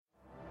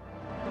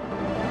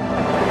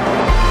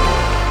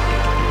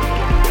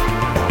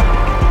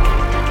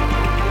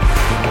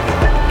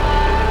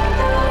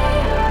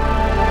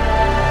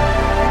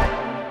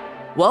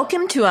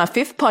Welcome to our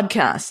fifth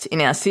podcast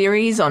in our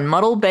series on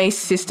Model-Based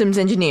Systems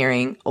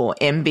Engineering, or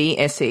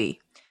MBSE.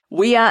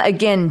 We are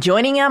again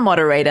joining our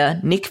moderator,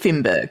 Nick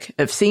Finberg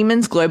of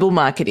Siemens Global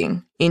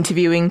Marketing,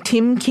 interviewing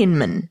Tim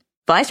Kinman,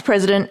 Vice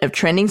President of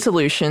Trending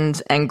Solutions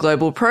and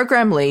Global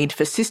Program Lead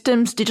for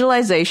Systems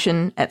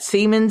Digitalization at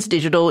Siemens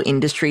Digital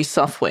Industry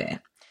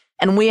Software.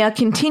 And we are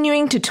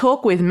continuing to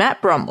talk with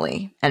Matt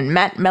Bromley and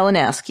Matt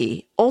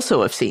Malinowski,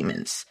 also of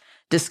Siemens,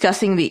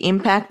 discussing the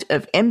impact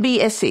of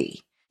MBSE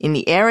in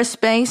the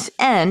aerospace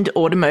and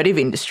automotive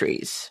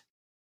industries.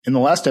 In the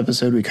last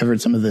episode, we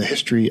covered some of the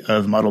history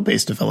of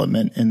model-based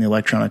development in the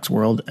electronics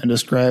world and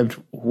described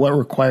what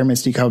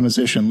requirements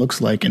decomposition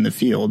looks like in the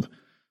field.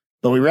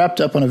 But we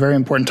wrapped up on a very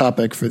important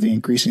topic for the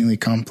increasingly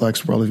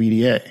complex world of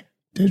EDA,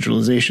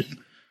 digitalization.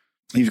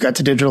 You've got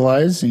to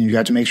digitalize and you've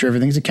got to make sure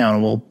everything's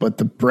accountable, but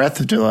the breadth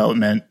of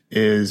development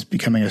is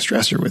becoming a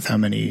stressor with how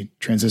many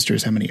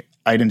transistors, how many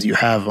items you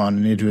have on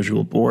an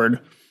individual board.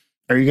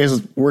 Are you guys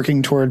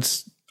working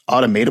towards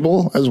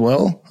automatable as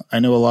well? I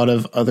know a lot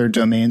of other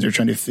domains are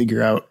trying to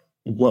figure out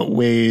what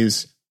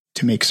ways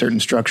to make certain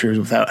structures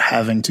without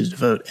having to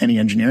devote any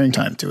engineering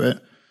time to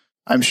it.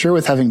 I'm sure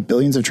with having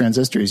billions of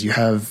transistors, you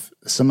have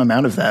some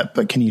amount of that,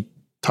 but can you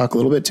talk a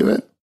little bit to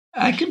it?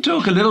 I can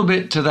talk a little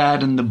bit to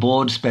that in the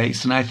board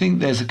space, and I think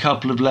there's a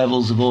couple of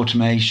levels of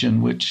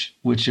automation which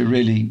are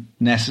really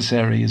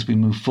necessary as we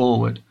move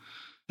forward.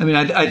 I mean,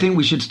 I think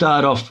we should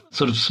start off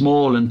sort of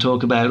small and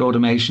talk about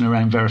automation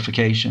around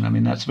verification. I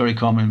mean, that's very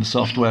common in the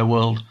software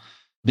world.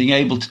 Being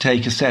able to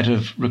take a set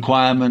of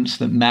requirements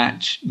that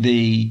match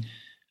the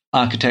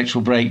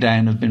architectural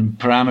breakdown have been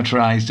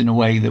parameterized in a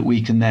way that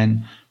we can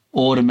then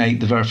automate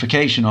the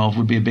verification of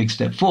would be a big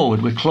step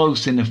forward. We're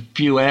close in a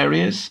few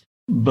areas,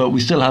 but we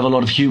still have a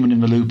lot of human in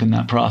the loop in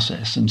that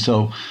process. And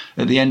so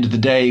at the end of the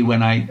day,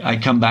 when I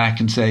come back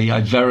and say, I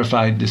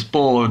verified this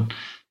board,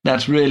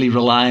 that's really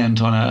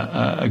reliant on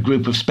a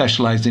group of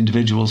specialized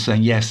individuals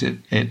saying, yes,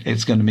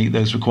 it's going to meet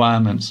those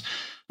requirements.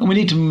 And we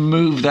need to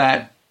move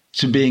that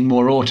to being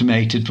more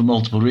automated for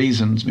multiple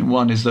reasons. I mean,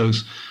 one is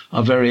those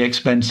are very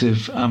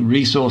expensive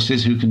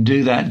resources who can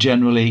do that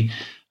generally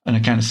and are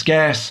kind of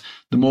scarce.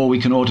 The more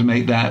we can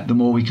automate that, the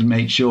more we can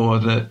make sure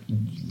that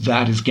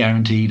that is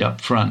guaranteed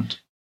up front.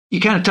 You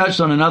kind of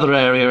touched on another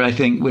area, I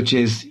think, which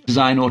is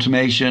design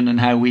automation and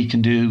how we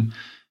can do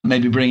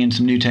maybe bring in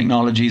some new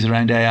technologies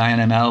around AI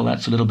and ML.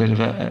 That's a little bit of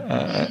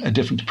a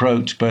different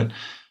approach, but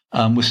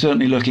we're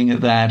certainly looking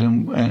at that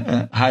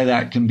and how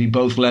that can be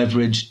both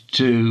leveraged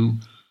to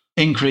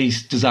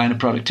increase designer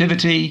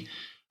productivity,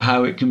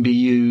 how it can be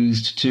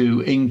used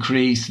to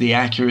increase the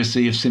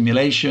accuracy of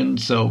simulation.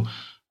 So,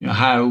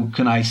 how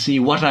can I see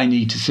what I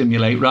need to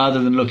simulate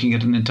rather than looking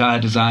at an entire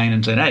design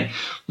and saying, hey,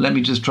 let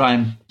me just try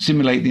and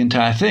simulate the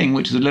entire thing,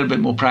 which is a little bit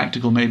more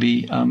practical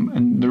maybe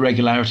in the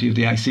regularity of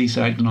the IC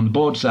side than on the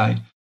board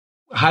side.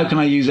 How can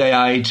I use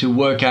AI to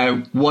work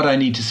out what I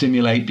need to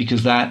simulate,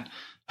 because that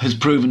has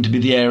proven to be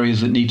the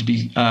areas that need to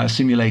be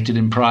simulated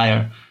in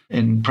prior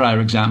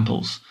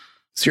examples.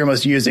 So you're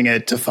almost using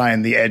it to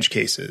find the edge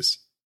cases.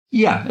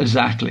 Yeah,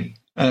 exactly.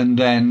 And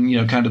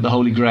then, kind of the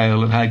holy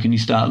grail of how can you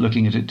start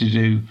looking at it to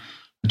do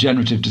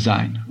generative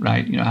design,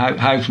 right?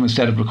 How from a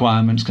set of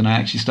requirements can I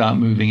actually start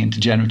moving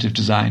into generative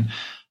design?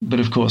 But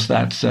of course,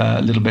 that's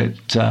a little bit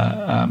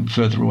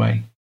further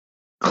away.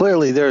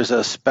 Clearly, there's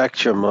a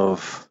spectrum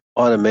of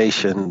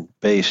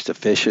automation-based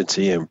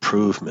efficiency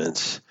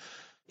improvements.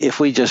 If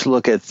we just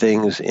look at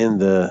things in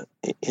the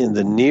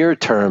near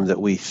term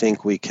that we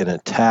think we can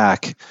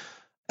attack,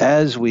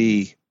 as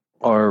we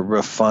are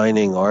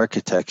refining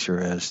architecture,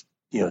 as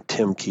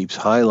Tim keeps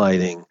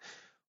highlighting,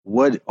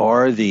 what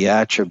are the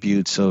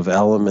attributes of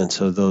elements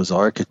of those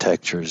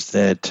architectures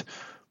that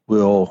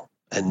will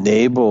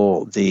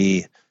enable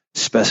the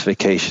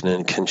specification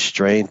and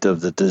constraint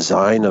of the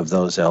design of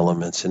those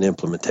elements and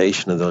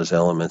implementation of those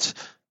elements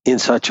in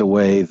such a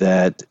way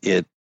that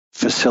it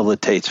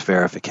facilitates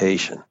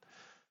verification?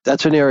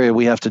 That's an area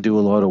we have to do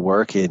a lot of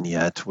work in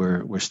yet.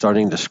 We're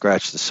starting to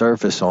scratch the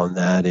surface on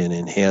that in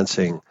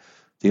enhancing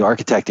the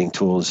architecting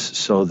tools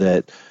so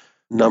that,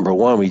 number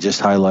one, we just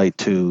highlight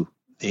to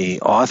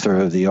the author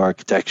of the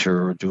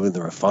architecture or doing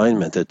the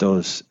refinement that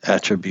those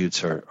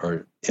attributes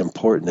are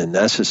important and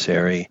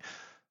necessary,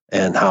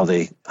 and how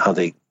they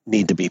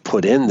need to be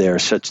put in there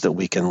such that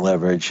we can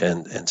leverage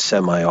and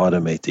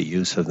semi-automate the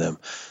use of them.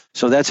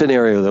 So that's an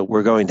area that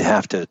we're going to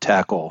have to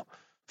tackle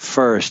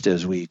first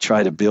as we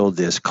try to build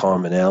this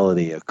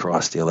commonality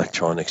across the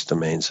electronics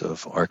domains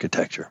of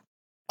architecture.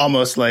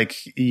 Almost like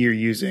you're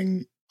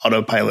using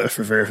autopilot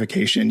for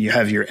verification. You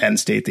have your end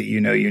state that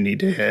you need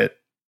to hit.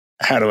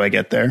 How do I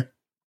get there?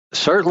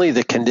 Certainly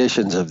the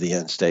conditions of the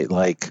end state,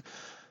 like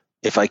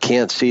if I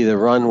can't see the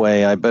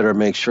runway, I better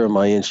make sure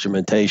my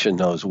instrumentation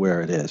knows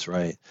where it is,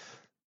 right?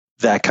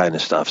 That kind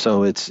of stuff.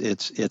 So it's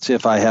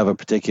if I have a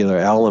particular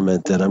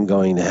element that I'm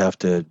going to have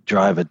to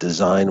drive a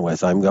design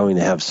with, I'm going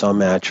to have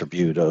some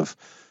attribute of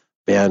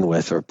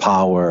bandwidth or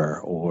power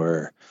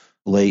or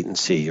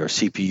latency or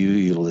CPU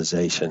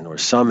utilization or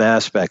some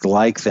aspect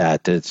like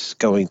that that's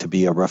going to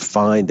be a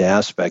refined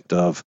aspect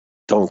of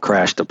don't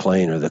crash the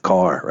plane or the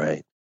car,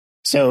 right?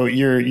 So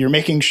you're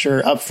making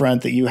sure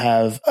upfront that you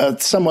have a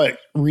somewhat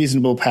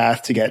reasonable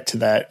path to get to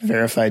that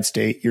verified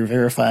state. You're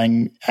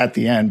verifying at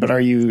the end, but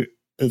are you,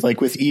 like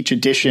with each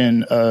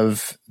addition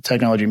of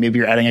technology, maybe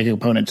you're adding a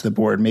component to the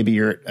board, maybe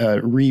you're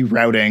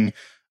rerouting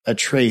a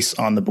trace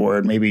on the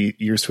board, maybe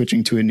you're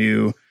switching to a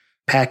new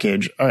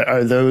package.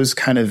 Are those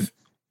kind of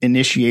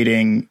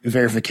initiating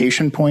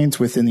verification points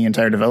within the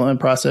entire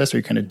development process? Are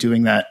you kind of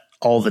doing that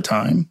all the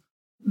time?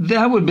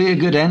 That would be a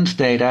good end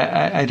state.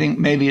 I think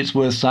maybe it's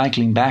worth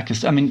cycling back.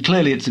 I mean,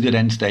 clearly it's a good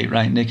end state,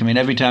 right, Nick? I mean,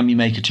 every time you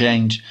make a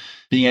change,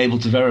 being able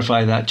to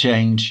verify that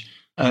change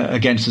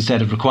against a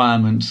set of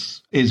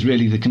requirements is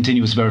really the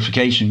continuous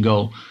verification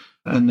goal.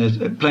 And there's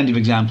plenty of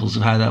examples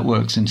of how that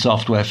works in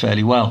software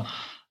fairly well.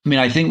 I mean,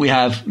 I think we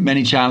have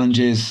many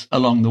challenges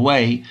along the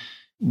way.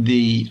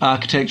 The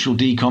architectural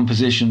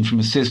decomposition from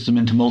a system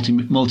into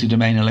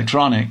multi-domain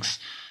electronics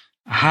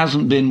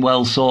hasn't been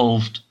well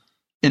solved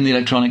in the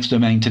electronics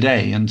domain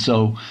today. And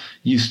so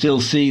you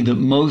still see that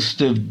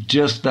most of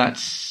just that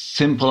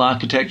simple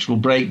architectural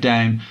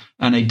breakdown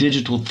and a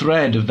digital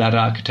thread of that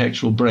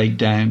architectural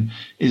breakdown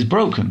is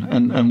broken.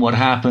 And what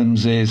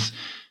happens is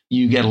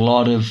you get a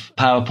lot of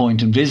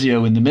PowerPoint and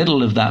Visio in the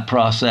middle of that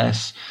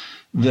process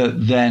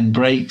that then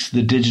breaks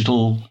the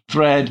digital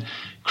thread,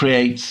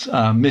 creates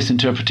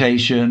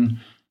misinterpretation,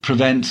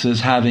 prevents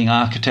us having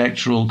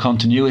architectural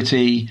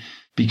continuity,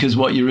 because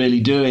what you're really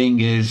doing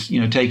is,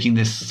 taking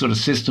this sort of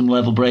system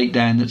level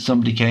breakdown that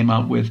somebody came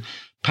up with,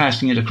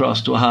 passing it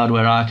across to a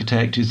hardware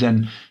architect who's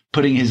then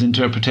putting his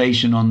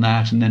interpretation on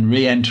that and then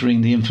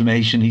re-entering the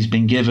information he's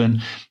been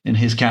given in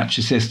his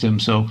capture system.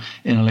 So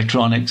in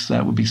electronics,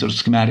 that would be sort of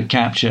schematic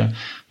capture.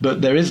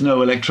 But there is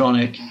no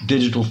electronic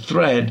digital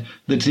thread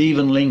that's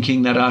even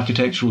linking that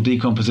architectural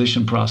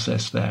decomposition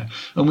process there.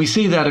 And we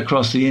see that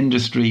across the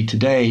industry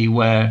today,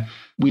 where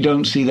we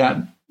don't see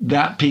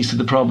that piece of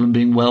the problem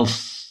being well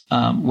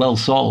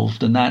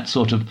solved, and that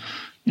sort of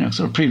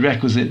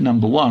prerequisite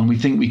number one. We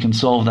think we can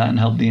solve that and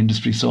help the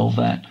industry solve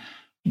that,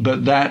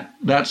 but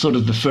that's sort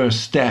of the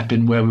first step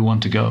in where we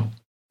want to go.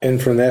 And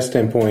from that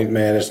standpoint,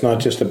 Matt, it's not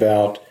just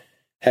about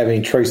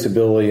having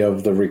traceability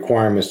of the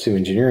requirements to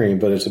engineering,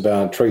 but it's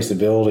about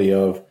traceability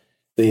of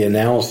the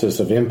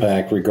analysis of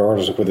impact,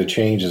 regardless of whether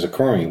change is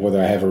occurring.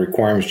 Whether I have a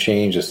requirements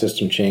change, a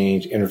system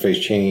change,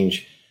 interface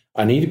change,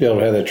 I need to be able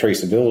to have that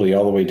traceability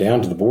all the way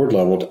down to the board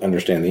level to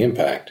understand the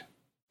impact.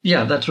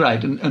 Yeah, that's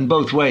right. And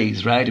both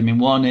ways, right? I mean,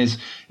 one is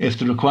if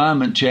the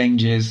requirement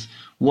changes,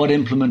 what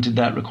implemented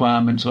that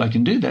requirement so I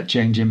can do that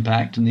change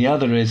impact? And the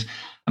other is,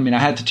 I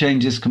had to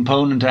change this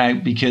component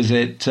out because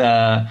it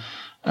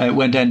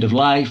went end of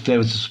life. There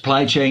was a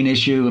supply chain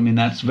issue.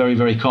 That's very,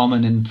 very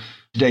common in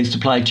today's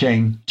supply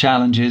chain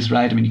challenges,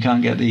 right? You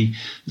can't get the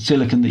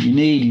silicon that you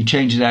need. You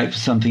change it out for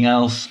something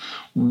else.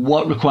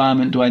 What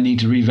requirement do I need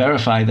to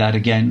re-verify that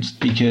against?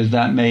 Because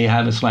that may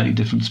have a slightly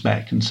different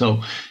spec. And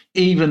so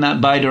even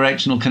that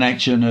bidirectional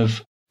connection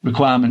of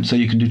requirements so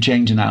you can do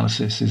change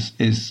analysis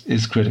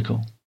is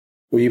critical.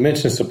 Well, you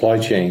mentioned supply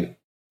chain.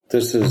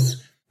 This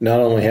is not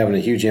only having a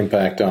huge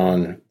impact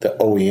on the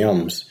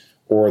OEMs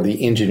or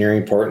the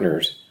engineering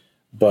partners,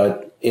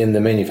 but in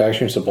the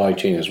manufacturing supply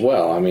chain as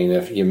well.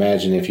 If you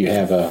imagine if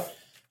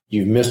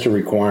you've missed a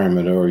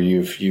requirement or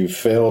you've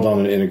failed on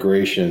an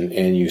integration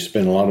and you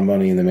spend a lot of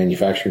money in the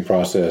manufacturing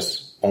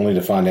process only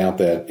to find out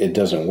that it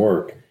doesn't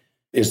work.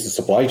 Is the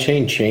supply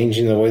chain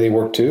changing the way they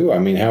work too?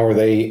 How are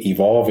they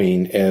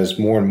evolving as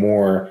more and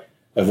more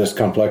of this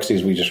complexity,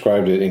 as we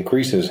described it,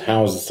 increases?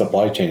 How is the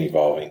supply chain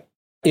evolving?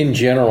 In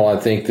general, I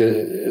think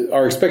that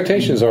our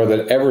expectations are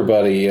that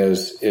everybody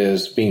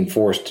is being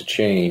forced to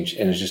change,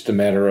 and it's just a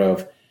matter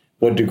of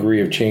what degree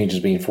of change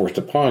is being forced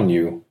upon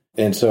you.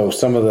 And so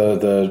some of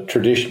the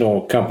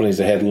traditional companies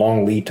that had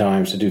long lead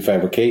times to do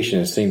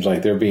fabrication, it seems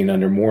like they're being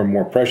under more and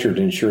more pressure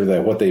to ensure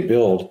that what they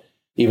build,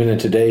 even in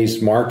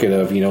today's market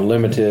of,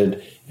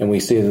 limited, and we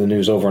see it in the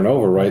news over and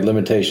over, right?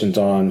 Limitations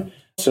on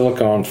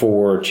silicon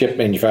for chip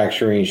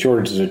manufacturing,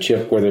 shortages of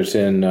chip, whether it's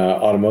in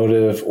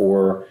automotive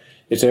or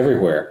it's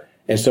everywhere.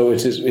 And so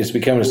it's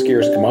becoming a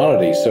scarce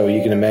commodity. So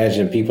you can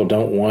imagine people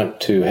don't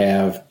want to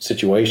have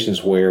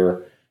situations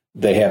where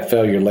they have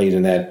failure late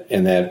in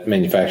that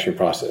manufacturing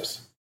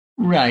process.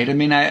 Right.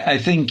 I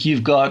think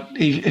you've got,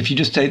 if you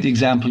just take the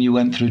example you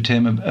went through,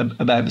 Tim,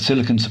 about the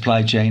silicon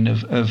supply chain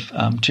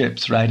of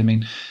chips, right?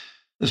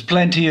 There's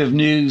plenty of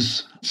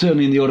news,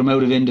 certainly in the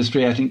automotive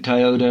industry. I think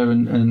Toyota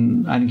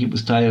and I think it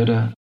was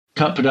Toyota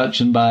cut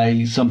production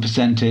by some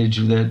percentage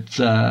that's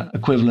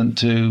equivalent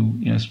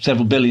to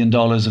several $1 billion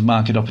of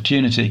market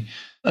opportunity.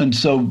 And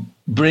so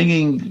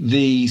bringing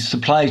the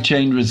supply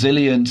chain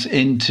resilience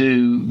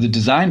into the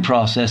design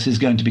process is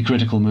going to be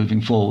critical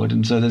moving forward.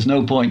 And so there's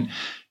no point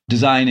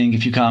designing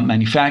if you can't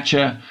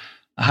manufacture.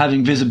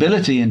 Having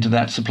visibility into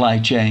that supply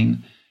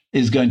chain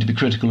is going to be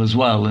critical as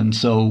well. And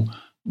so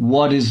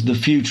what is the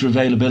future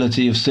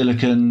availability of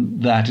silicon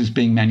that is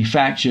being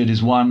manufactured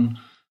is one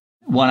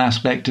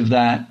aspect of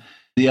that.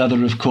 The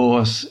other, of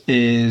course,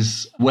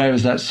 is where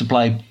is that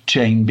supply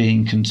chain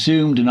being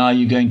consumed, and are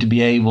you going to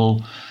be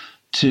able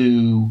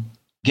to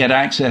get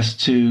access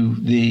to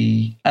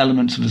the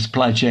elements of the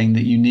supply chain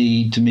that you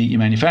need to meet your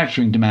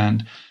manufacturing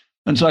demand.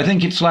 And so I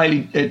think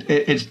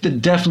it's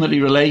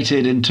definitely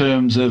related in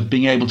terms of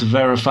being able to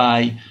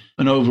verify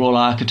an overall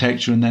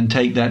architecture and then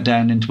take that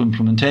down into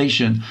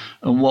implementation.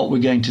 And what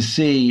we're going to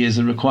see is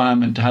a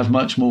requirement to have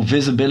much more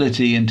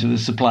visibility into the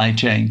supply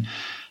chain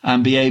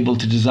and be able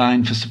to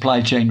design for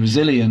supply chain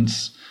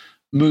resilience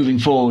moving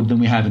forward than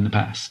we have in the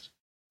past.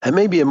 And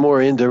maybe a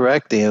more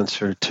indirect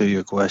answer to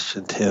your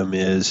question, Tim,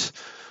 is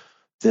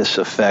this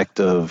effect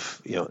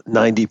of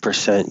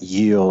 90%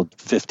 yield,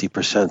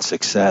 50%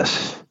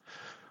 success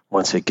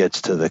once it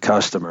gets to the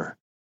customer.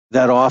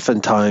 That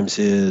oftentimes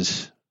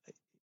is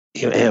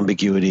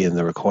ambiguity in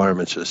the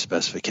requirements of the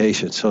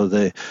specification. So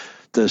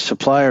the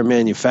supplier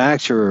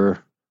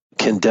manufacturer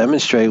can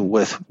demonstrate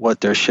with what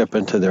they're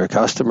shipping to their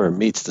customer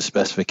meets the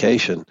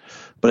specification,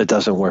 but it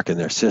doesn't work in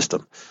their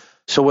system.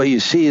 So what you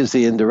see is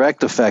the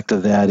indirect effect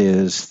of that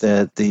is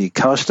that the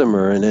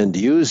customer and end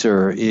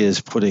user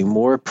is putting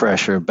more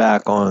pressure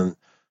back on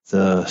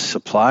the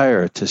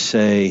supplier to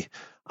say,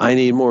 I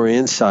need more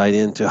insight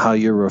into how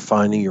you're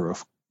refining your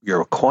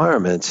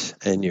requirements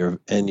and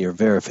your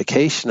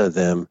verification of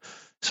them,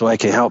 so I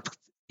can help.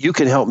 You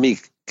can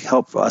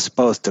help us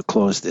both to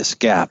close this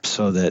gap,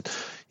 so that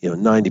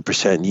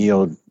 90%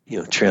 yield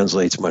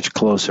translates much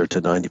closer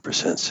to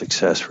 90%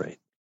 success rate.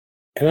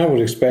 And I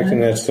would expect in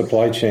that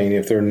supply chain,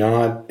 if they're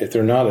not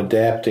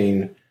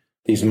adapting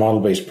these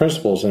model-based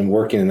principles and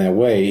working in that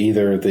way,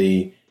 either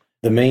the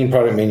main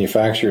product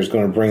manufacturer is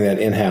going to bring that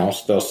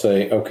in-house. They'll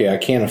say, okay, I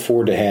can't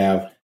afford to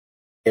have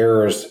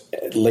errors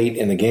late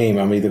in the game.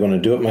 I'm either going to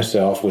do it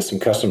myself with some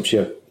custom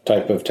chip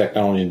type of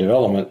technology and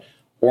development,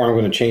 or I'm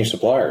going to change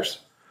suppliers.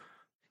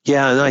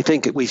 Yeah, and I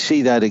think we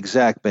see that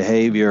exact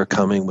behavior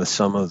coming with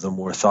some of the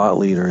more thought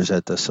leaders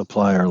at the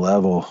supplier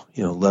level,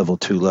 level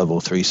 2,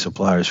 level 3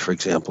 suppliers, for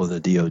example, in the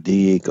DoD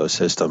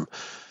ecosystem.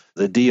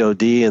 The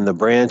DoD and the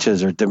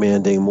branches are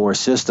demanding more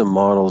system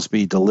models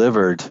be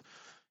delivered,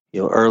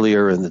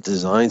 earlier in the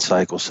design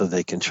cycle so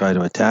they can try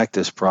to attack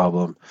this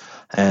problem.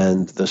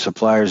 And the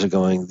suppliers are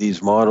going,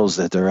 these models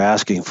that they're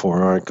asking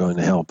for aren't going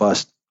to help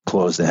us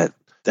close that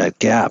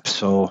gap.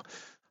 So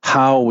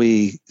how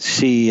we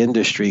see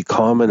industry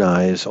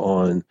commonize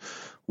on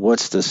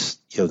what's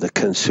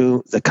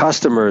the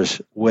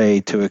customer's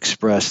way to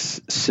express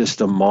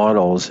system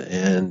models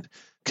and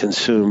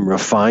consume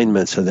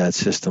refinements of that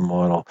system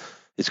model.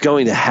 It's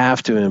going to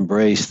have to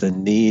embrace the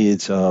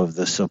needs of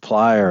the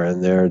supplier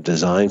and their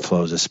design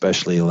flows,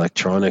 especially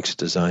electronics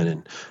design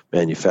and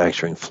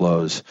manufacturing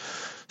flows,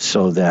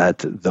 so that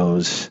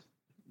those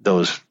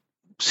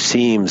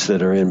seams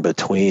that are in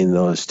between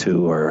those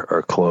two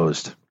are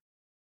closed.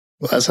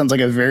 Well, that sounds like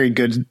a very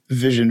good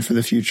vision for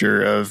the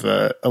future of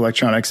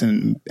electronics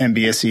and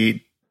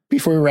MBSE.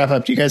 Before we wrap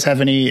up, do you guys have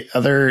any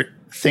other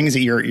things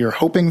that you're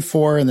hoping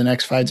for in the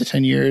next 5 to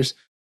 10 years?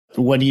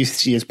 What do you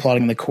see as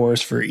plotting the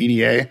course for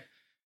EDA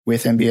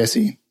with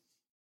MBSE?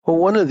 Well,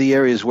 one of the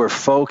areas we're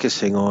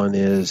focusing on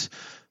is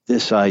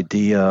this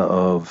idea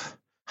of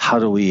how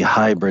do we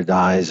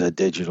hybridize a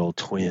digital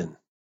twin.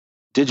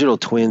 Digital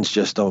twins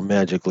just don't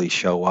magically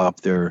show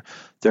up. They're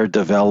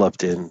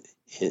developed in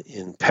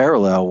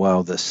parallel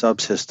while the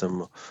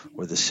subsystem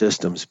or the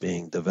system's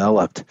being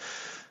developed.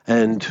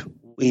 And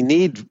we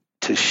need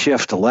to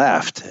shift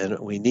left, and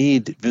we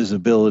need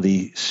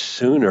visibility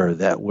sooner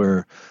that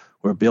we're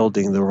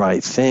building the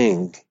right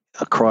thing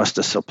across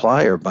the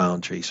supplier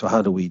boundary. So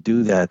how do we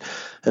do that?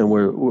 And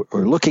we're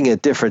looking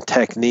at different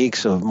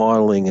techniques of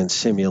modeling and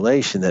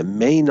simulation that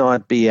may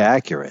not be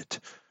accurate,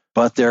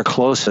 but they're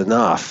close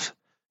enough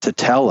to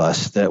tell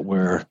us that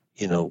we're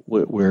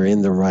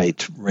in the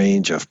right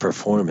range of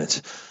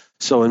performance.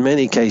 So in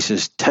many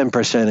cases,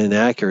 10%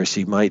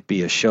 inaccuracy might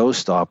be a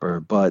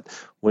showstopper, but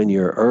when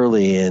you're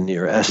early in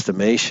your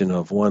estimation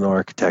of one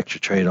architecture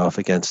trade-off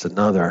against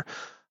another,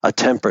 a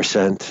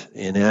 10%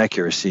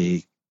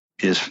 inaccuracy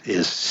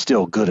is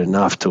still good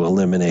enough to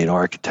eliminate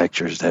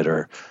architectures that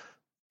are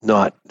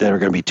going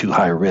to be too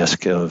high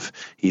risk of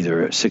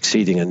either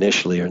succeeding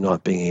initially or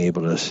not being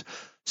able to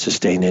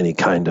sustain any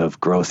kind of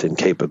growth in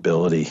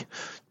capability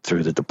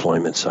through the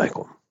deployment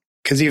cycle.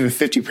 Because even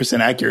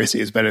 50% accuracy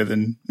is better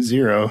than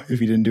 0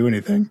 if you didn't do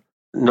anything.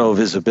 No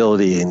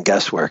visibility and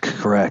guesswork,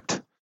 correct.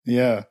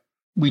 Yeah.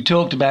 We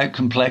talked about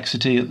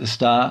complexity at the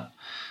start.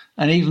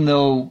 And even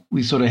though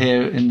we sort of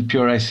hear in the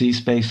pure IC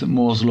space that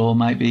Moore's Law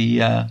might be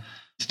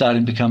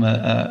starting to become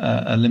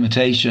a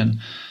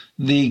limitation,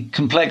 the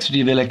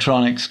complexity of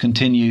electronics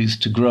continues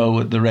to grow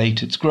at the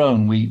rate it's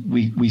grown.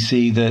 We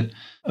see that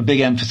a big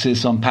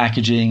emphasis on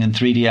packaging and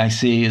 3D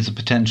IC as a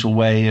potential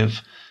way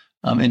of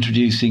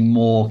introducing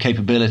more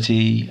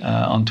capability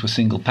onto a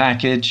single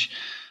package.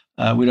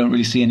 We don't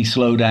really see any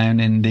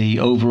slowdown in the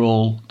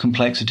overall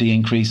complexity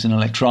increase in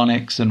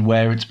electronics and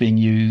where it's being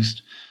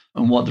used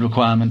and what the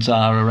requirements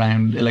are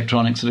around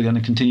electronics that are going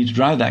to continue to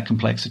drive that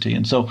complexity.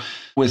 And so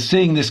we're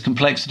seeing this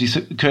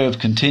complexity curve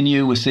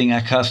continue. We're seeing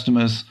our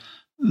customers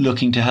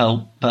looking to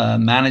help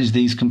manage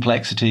these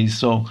complexities.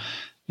 So,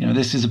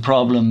 this is a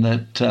problem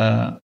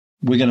that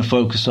we're going to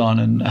focus on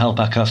and help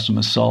our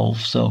customers solve.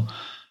 So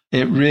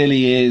it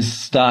really is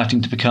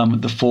starting to become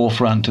at the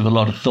forefront of a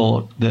lot of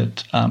thought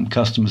that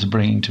customers are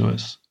bringing to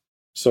us.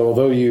 So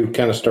although you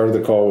kind of started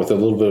the call with a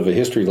little bit of a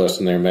history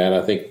lesson there, Matt,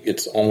 I think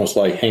it's almost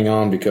like hang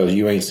on because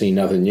you ain't seen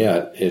nothing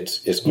yet.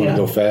 It's going to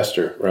go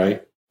faster,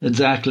 right?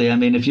 Exactly. I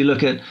mean, if you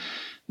look at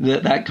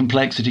that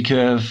complexity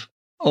curve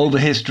over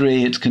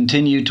history, it's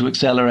continued to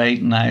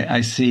accelerate, and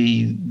I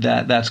see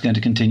that that's going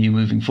to continue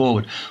moving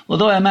forward.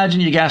 Although I imagine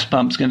your gas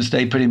pump's going to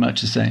stay pretty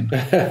much the same.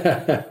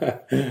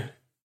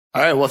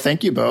 All right. Well,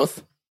 thank you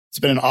both. It's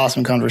been an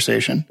awesome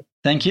conversation.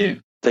 Thank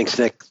you. Thanks,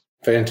 Nick.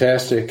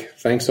 Fantastic.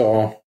 Thanks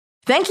all.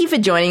 Thank you for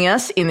joining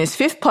us in this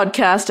 5th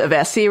podcast of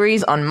our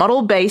series on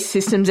model-based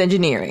systems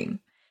engineering.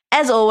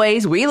 As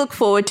always, we look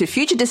forward to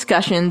future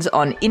discussions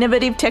on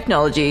innovative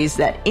technologies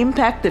that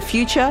impact the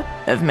future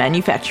of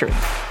manufacturing.